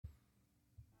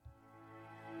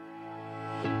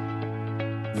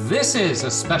This is a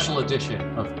special edition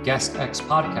of Guest X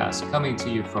Podcast coming to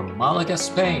you from Malaga,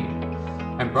 Spain,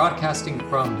 and broadcasting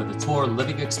from the Vittor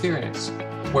Living Experience,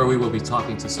 where we will be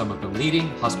talking to some of the leading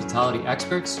hospitality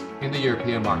experts in the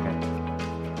European market.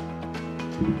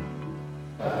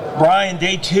 Brian,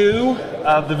 day 2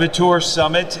 of the Vittor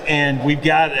Summit, and we've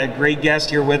got a great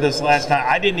guest here with us last night.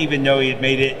 I didn't even know he had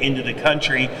made it into the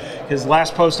country, because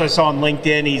last post I saw on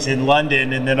LinkedIn, he's in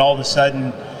London, and then all of a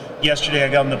sudden, yesterday I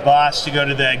got on the bus to go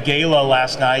to the gala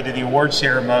last night at the award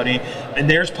ceremony, and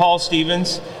there's Paul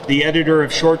Stevens, the editor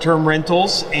of Short Term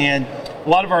Rentals, and a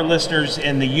lot of our listeners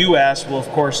in the U.S. will of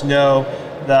course know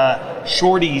the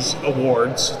Shorties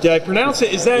Awards. Did I pronounce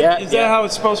it? Is that how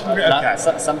it's supposed to be? Okay.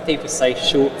 Some people say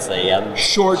Shorty.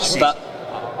 Shorties. But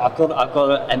I've got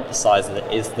to emphasise that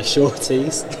it is the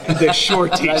Shorties. The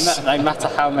Shorties. no matter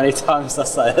how many times I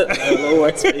say it, there will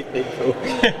always be people.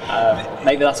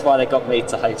 Maybe that's why they got me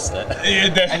to host it.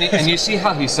 And you see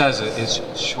how he says it is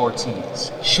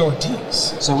shorties.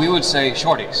 Shorties. So we would say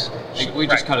shorties. We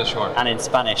just cut it short. And in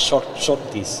Spanish,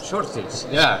 shorties.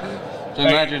 Shorties. Yeah. So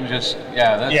imagine that's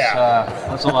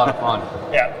a lot of fun.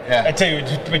 Yeah. I tell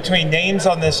you, between names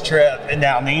on this trip and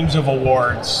now names of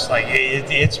awards, like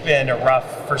it's been a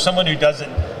rough for someone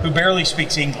who barely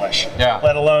speaks English,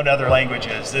 let alone other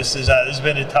languages. This has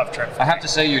been a tough trip. I have to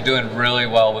say you're doing really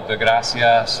well with the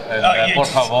gracias and por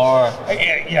favor.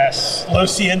 Yes, lo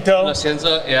siento. Lo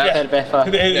siento.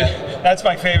 Yeah. That's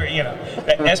my favorite.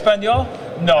 Espanol?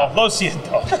 No, lo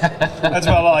siento. That's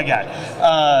about all I got.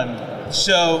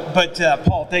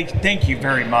 Paul, thank you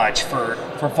very much for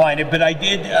flying it. But I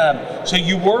did, so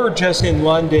you were just in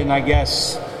London, I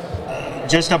guess,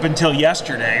 just up until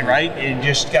yesterday, right? And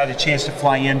just got a chance to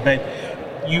fly in. But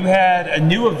you had a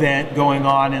new event going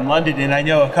on in London, and I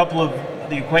know a couple of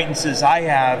the acquaintances I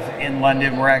have in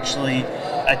London were actually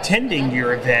attending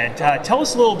your event. Tell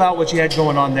us a little about what you had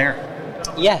going on there.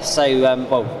 Yeah, so,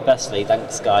 firstly,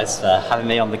 thanks guys for having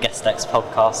me on the Guest X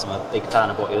podcast. I'm a big fan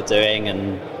of what you're doing,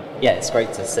 and yeah, it's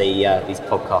great to see these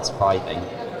podcasts thriving.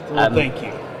 Well, thank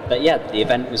you. But yeah, the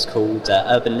event was called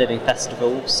Urban Living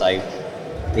Festival. So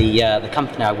the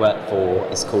company I work for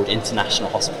is called International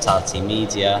Hospitality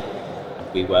Media.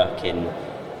 We work in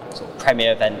sort of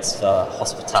premier events for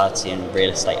hospitality and real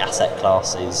estate asset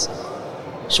classes.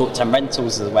 Short Term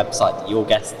Rentals is a website that your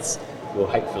guests will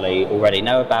hopefully already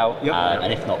know about,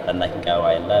 and if not, then they can go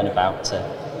away and learn about it.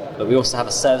 But we also have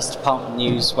a service department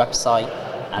news website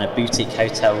and a boutique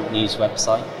hotel news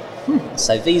website.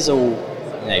 So these all,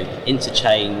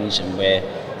 interchange, and we're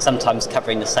sometimes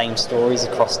covering the same stories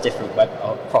across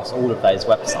across all of those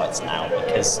websites now,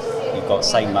 because we've got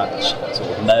so much sort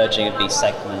of merging of these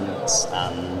segments.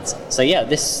 And so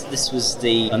this was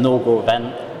the inaugural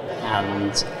event,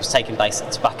 and it was taking place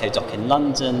at Tobacco Dock in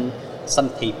London. Some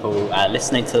people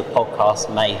listening to the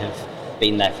podcast may have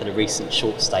been there for the recent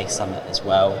Short Stay Summit as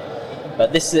well.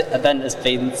 But this event has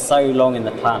been so long in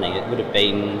the planning. It would have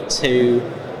been 2,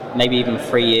 maybe even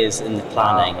 3 years in the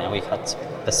planning, and we've had to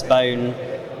postpone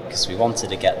because we wanted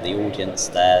to get the audience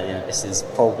there. This is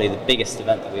probably the biggest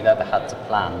event that we've ever had to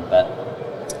plan.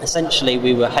 But essentially,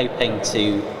 we were hoping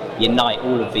to unite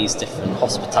all of these different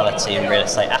hospitality and real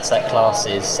estate asset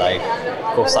classes. So,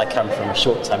 of course, I come from a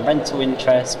short-term rental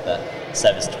interest, but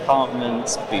service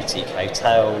departments, boutique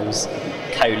hotels,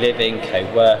 co-living,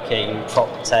 co-working,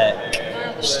 prop tech,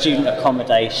 student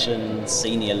accommodation,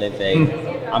 senior living.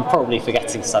 I'm probably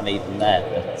forgetting some even there.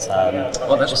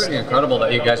 But that's pretty incredible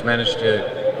that you guys managed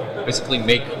to basically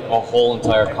make a whole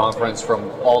entire conference from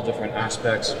all different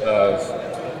aspects of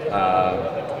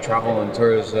travel and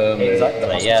tourism and the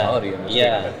hospitality industry.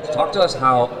 Yeah. Talk to us,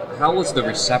 how was the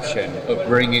reception of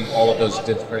bringing all of those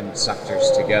different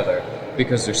sectors together?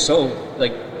 Because they're so,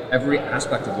 every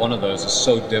aspect of one of those is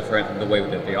so different in the way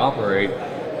that they operate.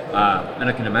 And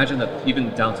I can imagine that even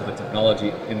down to the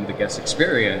technology in the guest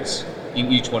experience, in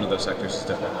each one of those sectors is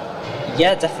different.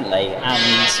 Yeah, definitely.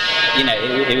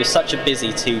 And, it was such a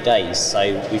busy 2 days. So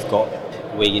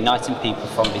we're uniting people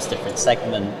from these different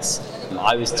segments.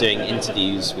 I was doing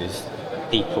interviews with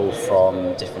people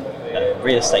from different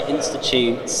real estate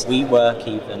institutes, WeWork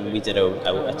even. We did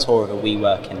a tour of a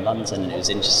WeWork in London, and it was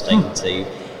interesting to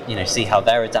see how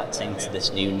they're adapting to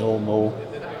this new normal.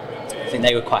 I think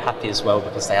they were quite happy as well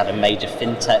because they had a major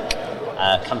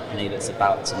fintech company that's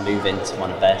about to move into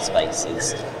one of their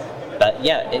spaces. But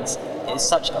yeah, it's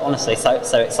honestly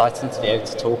so exciting to be able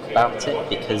to talk about it,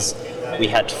 because we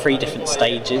had 3 different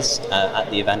stages at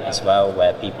the event as well,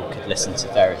 where people could listen to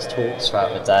various talks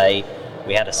throughout the day.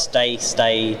 We had a stay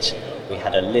stage, we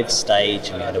had a live stage,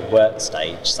 and we had a work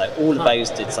stage. So all of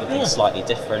those did something slightly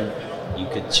different. You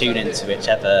could tune into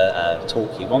whichever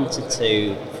talk you wanted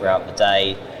to throughout the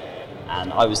day.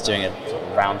 and I was doing a sort of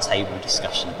roundtable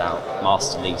discussion about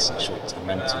master lease and short-term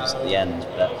rentals at the end,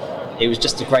 but it was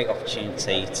just a great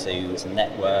opportunity to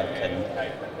network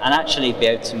and actually be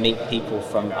able to meet people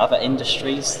from other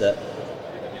industries that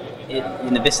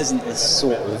this isn't the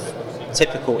sort of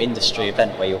typical industry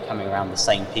event where you're coming around the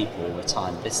same people all the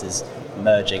time. This is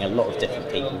merging a lot of different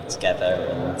people together,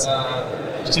 and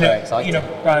just very exciting.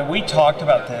 Brian, we talked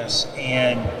about this,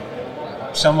 and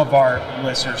some of our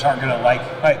listeners aren't going to like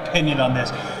my opinion on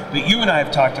this, but you and I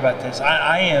have talked about this.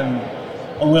 I am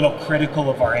a little critical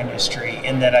of our industry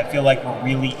in that I feel like we're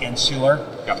really insular.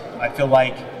 Yep. I feel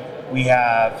like we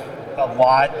have a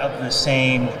lot of the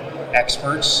same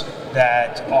experts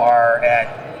that are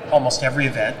at almost every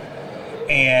event,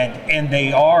 and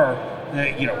they are,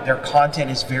 their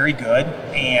content is very good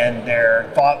and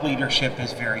their thought leadership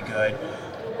is very good,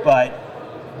 but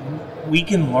we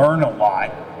can learn a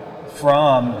lot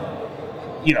from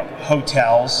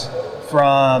hotels,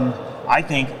 from I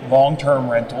think long-term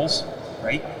rentals,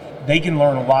 right? They can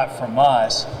learn a lot from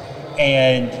us,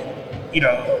 and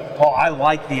Paul, I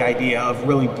like the idea of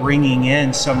really bringing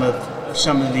in some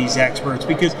of these experts,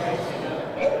 because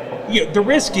the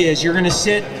risk is you're going to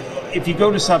sit, if you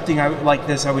go to something like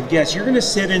this, I would guess you're going to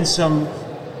sit in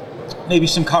maybe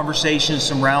some conversations,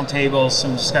 some roundtables,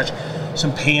 some discussion,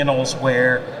 some panels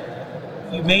where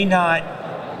you may not,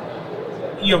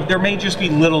 there may just be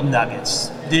little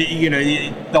nuggets.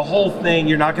 The whole thing,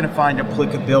 you're not going to find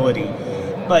applicability,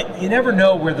 but you never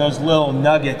know where those little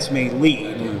nuggets may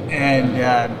lead. And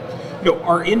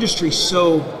our industry's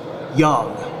so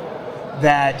young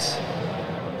that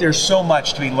there's so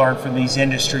much to be learned from these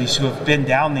industries who have been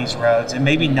down these roads and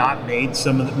maybe not make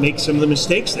some of the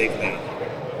mistakes they've made.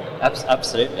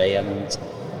 Absolutely, and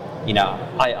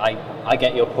I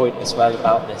get your point as well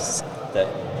about this, that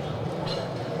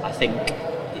I think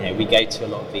we go to a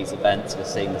lot of these events, we're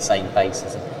seeing the same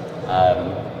faces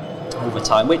all the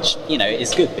time, which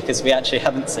is good, because we actually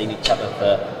haven't seen each other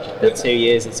for 2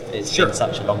 years. It's Sure. been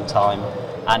such a long time,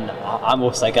 and I'm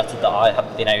also gutted that I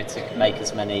haven't been able to make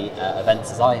as many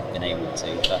events as I've been able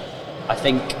to. But I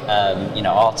think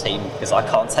our team, because I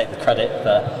can't take the credit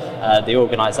for the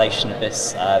organisation of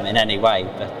this in any way,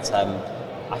 but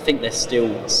I think there's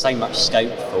still so much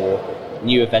scope for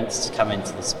new events to come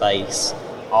into the space.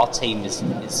 Our team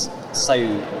is so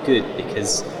good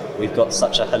because we've got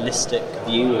such a holistic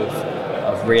view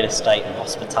of real estate and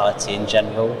hospitality in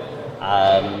general,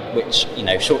 which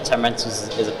short-term rentals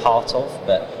is a part of,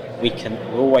 but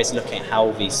we're always looking at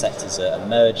how these sectors are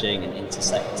merging and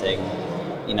intersecting.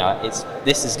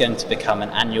 This is going to become an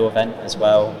annual event as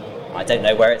well. I don't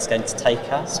know where it's going to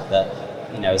take us, but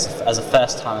as a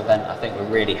first-time event, I think we're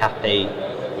really happy.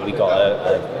 We got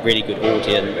a really good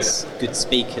audience, good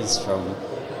speakers from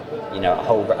a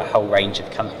whole range of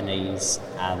companies,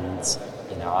 and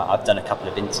I've done a couple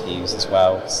of interviews as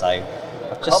well. So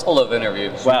A couple of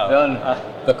interviews. Wow. You've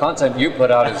done, the content you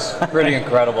put out is pretty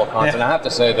incredible content. Yeah. I have to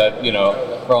say that,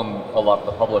 from a lot of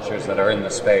the publishers that are in the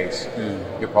space,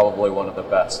 you're probably one of the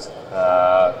best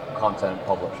content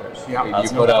publishers. Yeah. You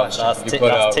That's put not out, much. you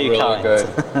put out Too really kind. good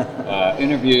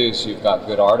interviews. You've got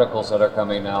good articles that are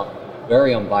coming out,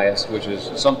 very unbiased, which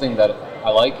is something that I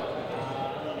like.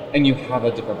 And you have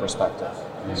a different perspective.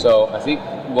 So I think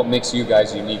what makes you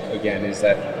guys unique, again, is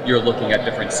that you're looking at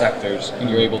different sectors and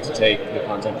you're able to take the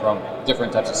content from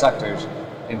different types of sectors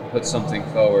and put something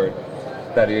forward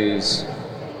that is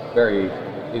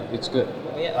it's good.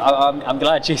 Yeah, I'm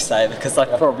glad you say it, because I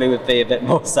probably would be a bit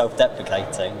more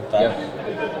self-deprecating. But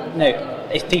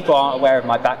if people aren't aware of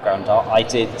my background, I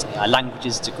did a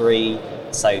languages degree,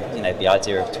 so the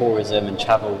idea of tourism and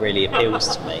travel really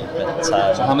appeals to me. But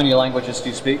So how many languages do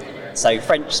you speak? so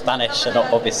French, Spanish, and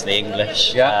not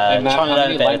English. Yeah, and Matt, trying to how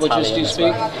learn many a bit of languages do you Italian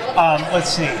speak? as well. Let's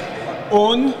see.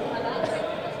 Un.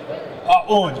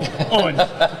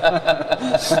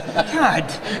 God.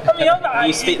 I mean,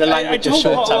 You speak the language of told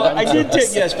short-term Paul, I did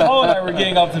rentals. yes, Paul and I were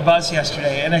getting off the bus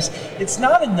yesterday, and it's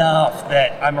not enough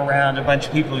that I'm around a bunch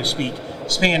of people who speak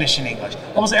Spanish and English.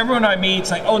 Almost everyone I meet,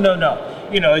 it's like, oh, no.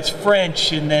 It's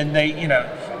French, and then they, you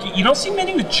don't see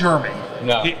many with German.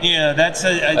 No. That's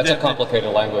That's a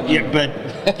complicated language. Yeah,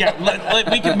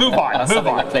 but we can move on. That's move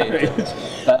something on. completely.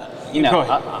 But Go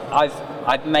ahead.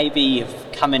 I've maybe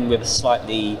have come in with a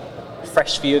slightly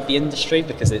fresh view of the industry,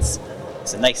 because it's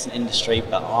a nascent industry,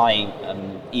 but I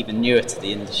am even newer to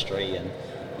the industry, and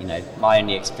my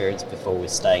only experience before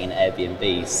was staying in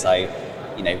Airbnb. So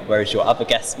whereas your other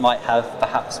guests might have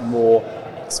perhaps more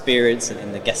experience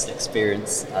in the guest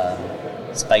experience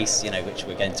space, which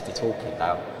we're going to be talking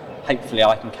about, hopefully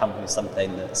I can come with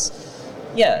something that's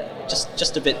Yeah,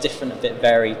 just a bit different, a bit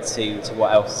varied to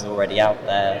what else is already out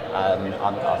there.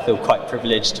 I feel quite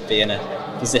privileged to be in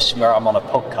a position where I'm on a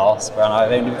podcast, where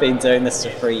I've only been doing this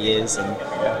for 3 years, and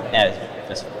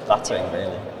just flattering,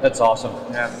 really. That's awesome.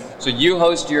 Yeah. So you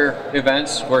host your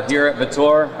events. We're here at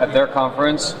Vetour at their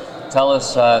conference. Tell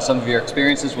us some of your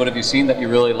experiences. What have you seen that you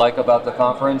really like about the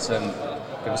conference, and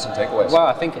give us some takeaways. Well,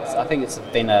 I think it's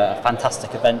been a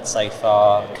fantastic event so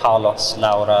far. Carlos,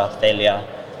 Laura, Celia,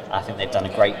 I think they've done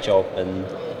a great job, and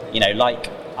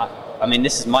I mean,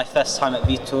 this is my first time at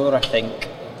Vetour. I think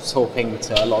talking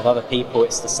to a lot of other people,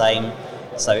 it's the same.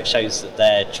 So it shows that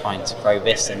they're trying to grow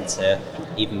this into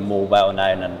even more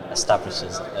well-known and established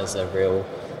as a real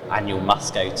annual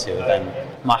must-go-to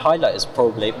event. My highlight is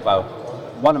probably,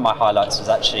 one of my highlights was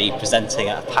actually presenting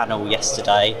at a panel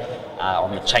yesterday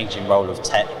on the changing role of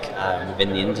tech within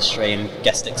the industry, and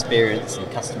guest experience and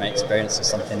customer experience was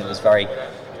something that was very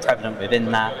prevalent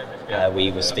within that.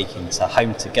 We were speaking to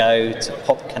Home to Go, to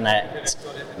Pop Connect,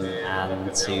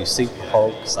 and to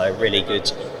Superhog, so really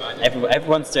good.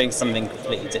 Everyone's doing something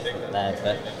completely different there,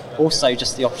 but also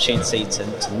just the opportunity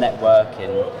to network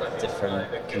in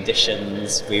different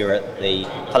conditions. We were at the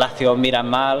Palacio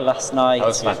Miramar last night. That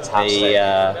was fantastic.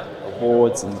 The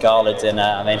awards and gala dinner.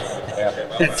 I mean,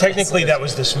 Technically, that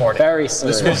was this morning. very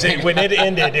surreal. When it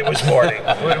ended, it was morning.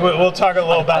 We'll talk a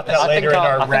little about that later in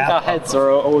our I think wrap. our heads are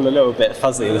all a little bit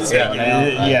fuzzy this morning.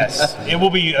 Yes, it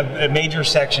will be a major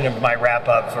section of my wrap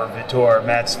up for Vetour.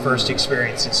 Matt's first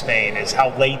experience in Spain is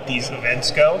how late these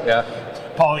events go. Yeah.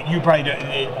 Paul, you probably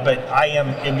don't, but I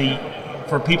am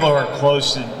for people who are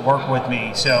close and work with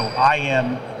me, so I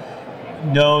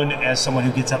am known as someone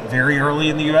who gets up very early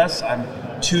in the U.S. I'm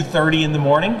 2:30 in the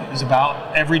morning is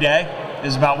about every day.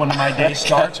 Is about when my day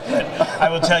starts. But I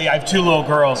will tell you, I have 2 little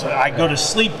girls. I go to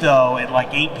sleep though at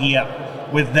like 8 p.m.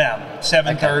 with them.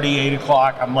 7:30, 8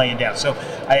 o'clock, I'm laying down. So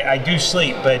I do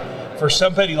sleep. But for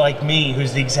somebody like me,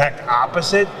 who's the exact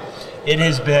opposite,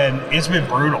 it's been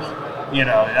brutal.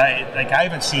 I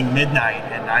haven't seen midnight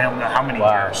in I don't know how many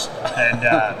years. And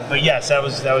but yes, that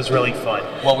was really fun.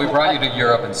 Well, we brought you to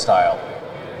Europe in style.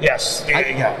 Yes.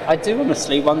 I do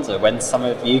honestly wonder when some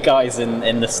of you guys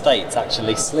in the States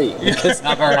actually sleep, because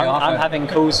Not very I'm often. having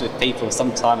calls with people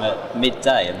sometime at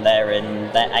midday and they're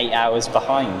 8 hours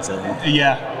behind, and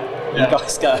Yeah. you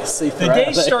guys go super The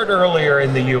days early. start earlier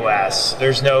in the U.S.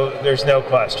 There's no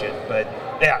question. But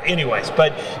yeah. Anyways,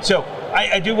 but so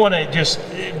I do want to just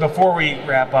before we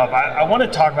wrap up, I want to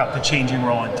talk about the changing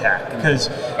role in tech, because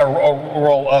a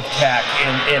role of tech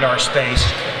in our space.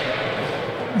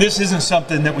 This isn't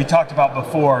something that we talked about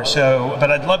before,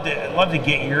 but I'd love to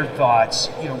get your thoughts.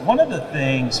 One of the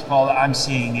things, Paul, that I'm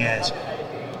seeing is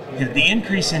the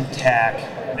increase in tech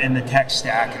and the tech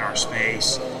stack in our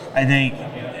space. I think,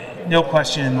 no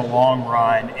question, in the long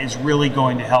run, is really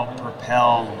going to help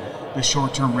propel the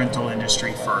short-term rental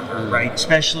industry further, right?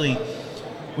 Especially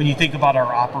when you think about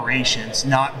our operations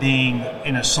not being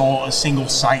in a single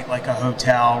site like a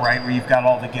hotel, right, where you've got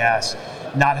all the guests.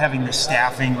 Not having the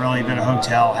staffing really that a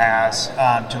hotel has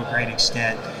to a great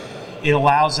extent. It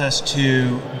allows us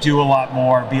to do a lot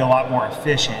more, be a lot more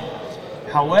efficient.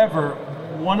 However,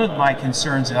 one of my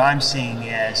concerns that I'm seeing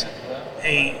is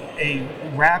a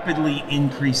rapidly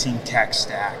increasing tech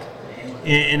stack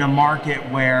in a market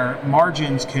where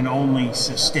margins can only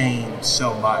sustain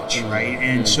so much, right?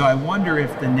 And so I wonder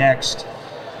if the next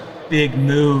big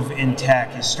move in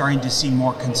tech is starting to see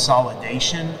more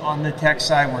consolidation on the tech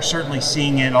side. We're certainly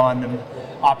seeing it on the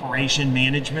operation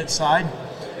management side,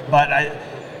 but I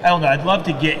don't know. I'd love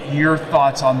to get your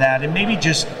thoughts on that, and maybe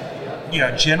just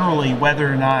generally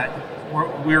whether or not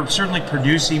we're certainly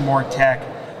producing more tech.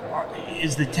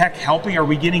 Is the tech helping? Are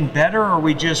we getting better, or are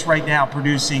we just right now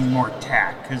producing more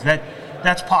tech? Because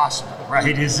that's possible, right?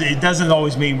 It doesn't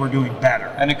always mean we're doing better.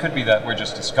 And it could be that we're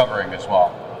just discovering as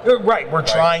well. Right, we're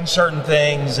trying certain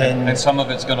things, And some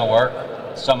of it's going to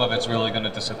work, some of it's really going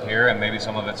to disappear, and maybe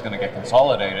some of it's going to get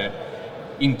consolidated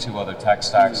into other tech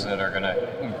stacks that are going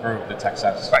to improve the tech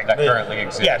stacks that currently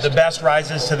exist. Yeah, the best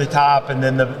rises to the top, and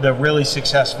then the really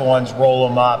successful ones roll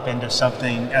them up into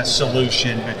a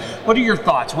solution. But what are your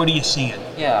thoughts? What are you seeing?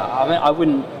 Yeah, I mean, I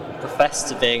wouldn't profess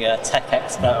to being a tech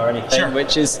expert or anything, Sure.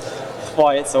 which is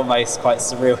why it's almost quite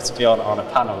surreal to be on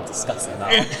a panel discussing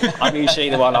that. I'm usually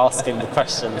the one asking the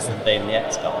questions and being the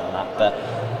expert on that, but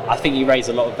I think you raise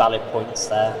a lot of valid points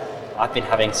there. I've been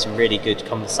having some really good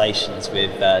conversations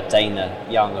with Dana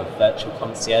Young of Virtual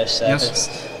Concierge Service.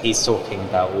 Yes. He's talking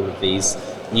about all of these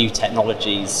new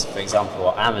technologies, for example,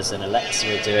 what Amazon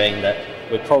Alexa are doing, that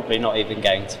we're probably not even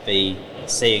going to be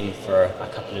seeing for a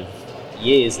couple of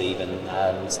years even.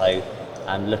 So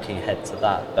I'm looking ahead to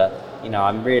that. But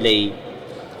I'm really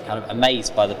kind of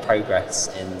amazed by the progress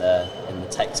in the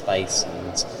tech space,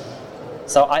 and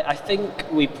so I think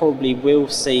we probably will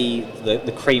see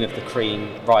the cream of the cream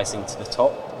rising to the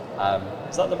top.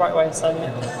 Is that the right way of saying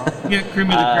it? Yeah,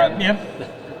 cream of the crop. Yeah.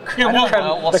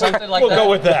 Well, something like We'll that. go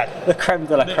with that. The creme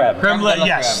de la creme.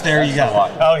 Yes, there you go.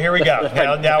 Oh, here we go.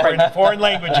 Now we're in foreign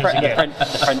languages again. The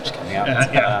French coming out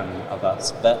of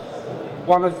us. But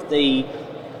one of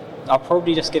I'll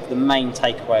probably just give the main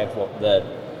takeaway of what the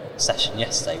session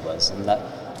yesterday was, and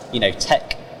that,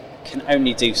 tech can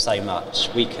only do so much.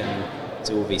 We can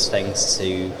do all these things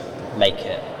to make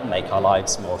our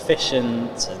lives more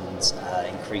efficient and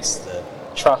increase the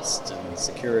trust and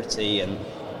security and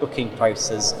booking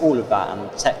process, all of that,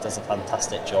 and tech does a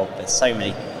fantastic job. There's so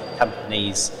many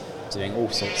companies doing all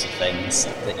sorts of things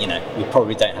that we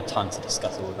probably don't have time to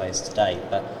discuss all of those today,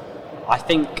 but I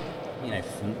think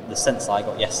from the sense I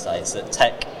got yesterday is that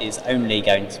tech is only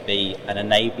going to be an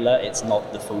enabler. It's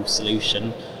not the full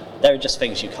solution. There are just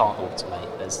things you can't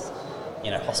automate. There's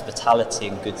hospitality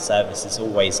and good service is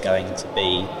always going to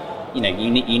be, you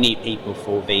need people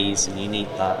for these, and you need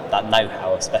that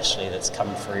know-how, especially that's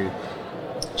come through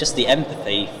just the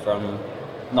empathy from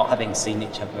not having seen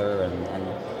each other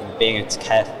and being able to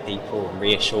care for people and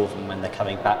reassure them when they're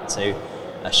coming back to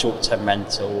a short-term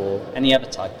rental or any other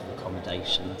type of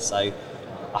accommodation. So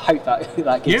I hope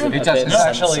that gives a bit of It's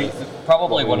sense actually of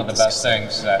probably what one of the we've best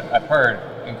discussed. things that I've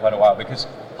heard in quite a while, because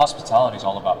hospitality is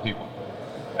all about people.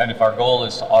 And if our goal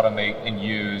is to automate and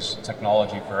use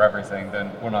technology for everything,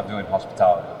 then we're not doing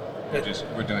hospitality.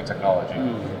 We're doing technology.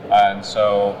 And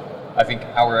so I think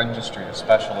our industry,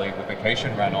 especially the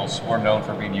vacation rentals, we're known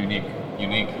for being unique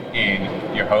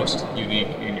in your host, unique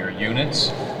in your units,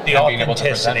 The and being able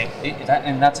to authenticity. present it.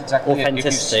 And that's exactly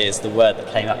Authenticity is the word that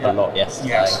came up a lot yesterday.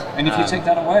 Yes. And if you take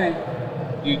that away,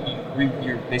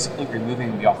 you're basically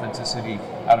removing the authenticity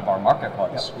out of our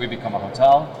marketplace. We become a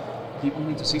hotel. People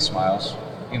need to see smiles.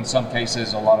 In some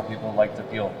cases, a lot of people like to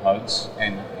feel hugs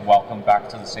and welcome back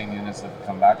to the same units that we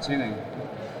come back to.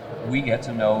 And we get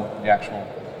to know the actual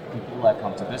people that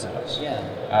come to visit us. Yeah.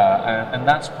 And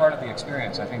that's part of the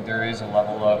experience. I think there is a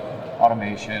level of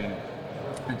automation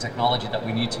and technology that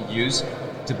we need to use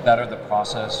to better the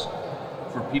process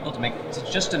for people to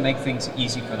make things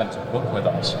easy for them to book with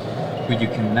us. But you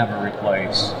can never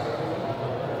replace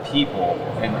people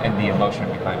and the emotion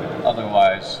behind it.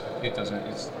 Otherwise,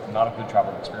 it's not a good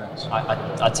travel experience.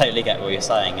 I totally get what you're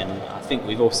saying, and I think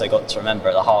we've also got to remember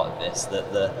at the heart of this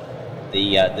that the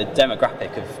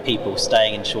demographic of people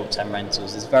staying in short-term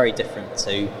rentals is very different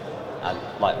to,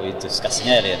 like we were discussing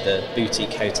earlier, the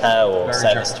boutique hotel or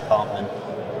service department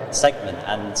segment.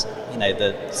 And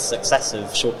the success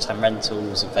of short-term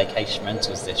rentals and vacation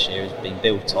rentals this year has been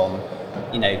built on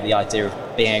the idea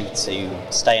of being able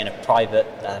to stay in a private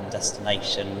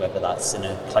destination, whether that's in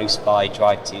a close by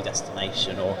drive-to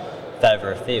destination or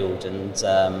further afield, and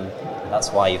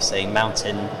that's why you're seeing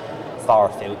mountain, far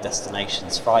afield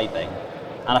destinations thriving.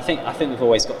 And I think we've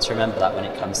always got to remember that when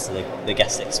it comes to the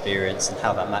guest experience and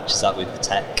how that matches up with the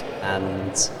tech.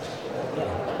 And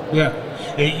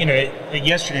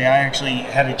yesterday I actually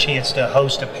had a chance to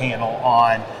host a panel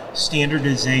on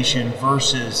standardization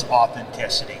versus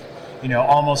authenticity.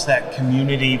 Almost that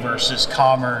community versus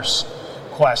commerce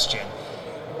question.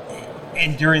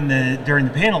 And during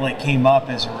the panel, it came up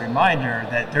as a reminder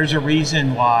that there's a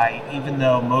reason why, even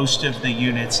though most of the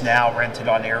units now rented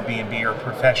on Airbnb are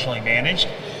professionally managed,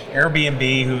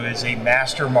 Airbnb, who is a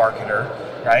master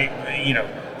marketer, right?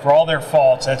 For all their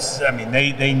faults,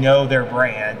 they know their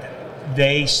brand.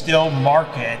 They still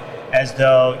market as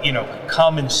though,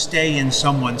 come and stay in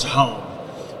someone's home,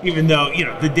 even though,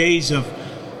 the days of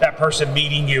that person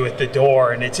meeting you at the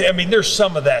door, and there's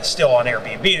some of that still on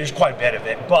Airbnb. There's quite a bit of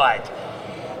it, but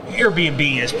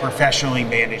Airbnb is professionally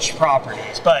managed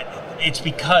properties, but it's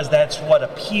because that's what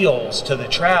appeals to the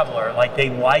traveler. Like,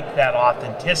 they like that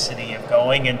authenticity of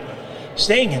going and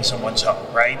staying in someone's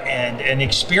home, right? And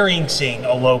experiencing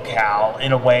a locale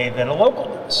in a way that a local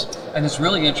does. And it's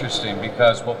really interesting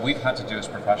because what we've had to do as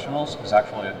professionals is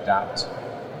actually adapt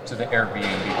to the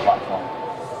Airbnb platform.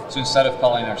 So instead of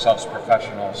calling ourselves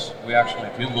professionals, we actually,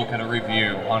 if you look at a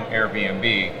review on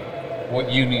Airbnb,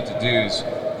 what you need to do is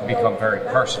become very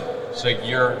personal. So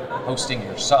you're hosting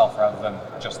yourself rather than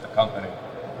just the company.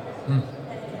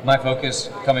 My focus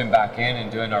coming back in and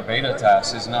doing our beta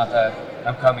test is not that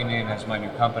I'm coming in as my new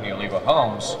company, Aligo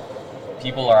Homes.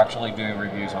 People are actually doing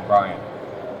reviews on Brian,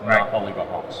 not Aligo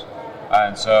Homes.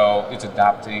 And so it's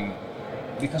adapting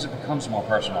because it becomes more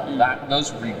personal.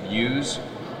 Those reviews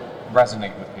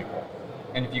resonate with people.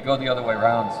 And if you go the other way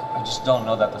around, I just don't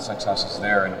know that the success is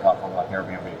there in a platform like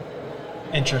Airbnb.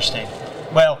 Interesting.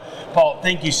 Well, Paul,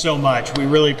 thank you so much. We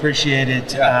really appreciate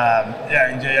it.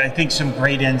 I think some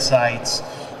great insights,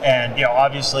 and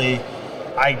obviously,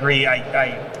 I agree. I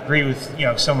agree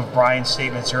with some of Brian's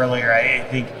statements earlier. I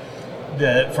think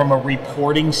from a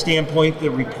reporting standpoint, the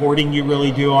reporting you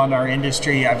really do on our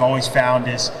industry, I've always found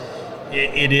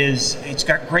it's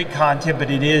got great content, but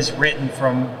it is written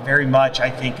from very much, I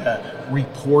think,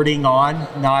 reporting on,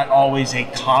 not always a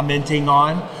commenting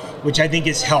on, which I think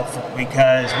is helpful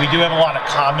because we do have a lot of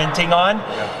commenting on,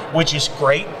 which is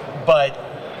great, but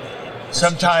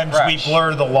sometimes we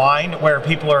blur the line where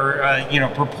people are,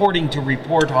 purporting to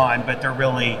report on, but they're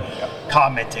really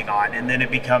commenting on, and then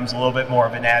it becomes a little bit more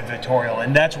of an advertorial.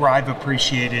 And that's where I've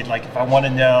appreciated, like, if I want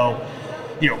to know,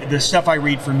 the stuff I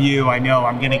read from you, I know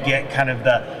I'm going to get kind of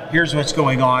here's what's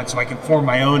going on, so I can form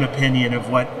my own opinion of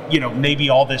what, maybe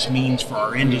all this means for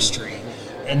our industry.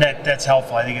 And that's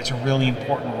helpful. I think it's a really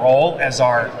important role as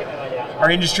our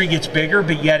industry gets bigger,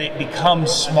 but yet it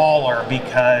becomes smaller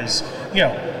because,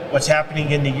 what's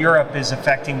happening in Europe is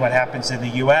affecting what happens in the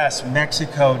U.S.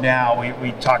 Mexico now,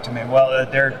 we talked to Manuel,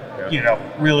 they're,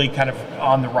 really kind of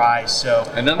on the rise. So,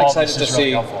 and I'm excited to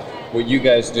see helpful. What you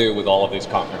guys do with all of these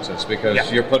conferences,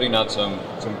 because you're putting on some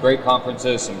great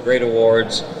conferences, some great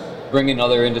awards, bringing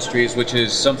other industries, which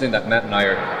is something that Matt and I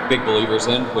are big believers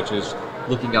in, which is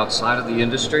looking outside of the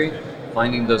industry,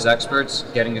 finding those experts,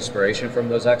 getting inspiration from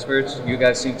those experts. You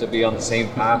guys seem to be on the same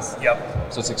path.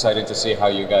 Yep. So it's exciting to see how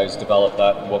you guys develop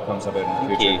that and what comes of it in the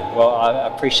future. Thank you. Well, I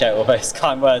appreciate all those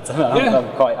kind words. I'm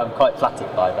quite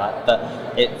flattered by that. But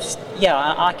it's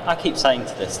I keep saying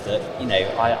to this that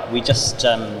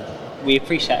we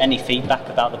appreciate any feedback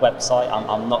about the website.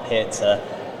 I'm not here to,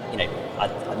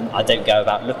 I don't go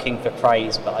about looking for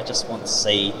praise, but I just want to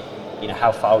see,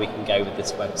 how far we can go with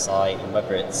this website, and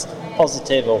whether it's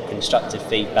positive or constructive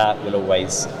feedback, we'll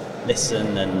always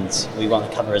listen, and we want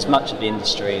to cover as much of the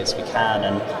industry as we can.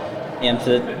 And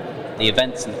for the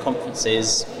events and the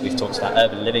conferences, we've talked about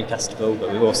Urban Living Festival,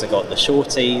 but we've also got the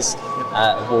Shorties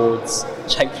Awards,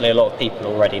 which hopefully a lot of people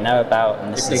already know about.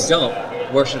 And if they don't,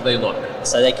 where should they look?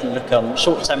 So they can look on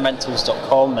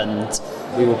shorttermrentals.com, and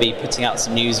we will be putting out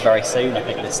some news very soon. I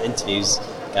think this interview's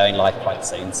going live quite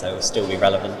soon, so it'll still be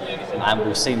relevant. And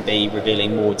we'll soon be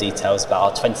revealing more details about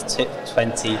our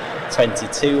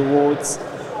 2022 awards.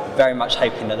 We're very much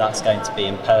hoping that that's going to be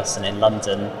in person in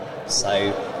London. So,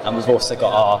 and we've also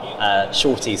got our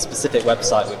Shorties specific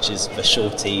website, which is the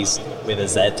Shorties with a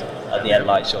Z at the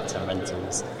Light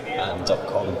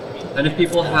shorttermrentals.com. And if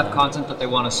people have content that they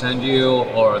want to send you,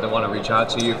 or they want to reach out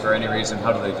to you for any reason,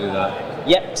 how do they do that?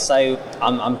 Yep, so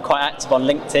I'm quite active on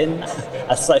LinkedIn,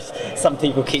 as some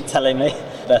people keep telling me.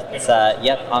 But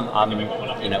I'm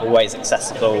always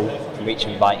accessible. You can reach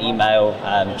me by email. Do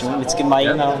you want me to give my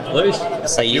email? Please.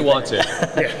 So you want to.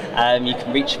 You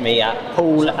can reach me at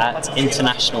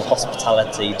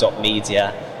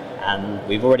paul@internationalhospitality.media. And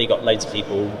we've already got loads of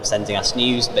people sending us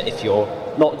news, but if you're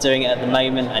not doing it at the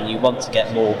moment and you want to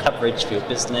get more coverage for your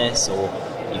business, or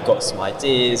you've got some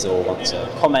ideas or want to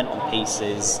comment on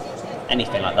pieces,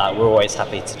 anything like that, we're always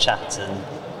happy to chat and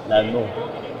learn more.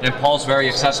 And Paul's very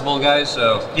accessible, guys,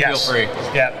 so feel free.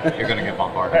 Yeah. You're going to get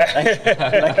bombarded.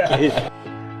 Thank you.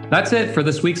 That's it for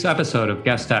this week's episode of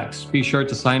Guest X. Be sure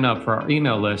to sign up for our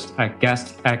email list at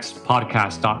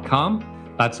guestxpodcast.com.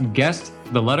 That's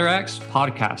guest_x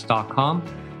podcast.com,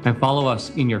 and follow us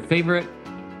in your favorite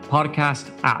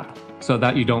podcast app so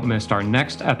that you don't miss our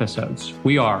next episodes.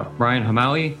 We are Brian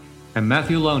Hamawi and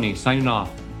Matthew Loney signing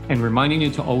off and reminding you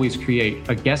to always create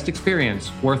a guest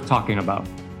experience worth talking about.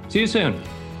 See you soon.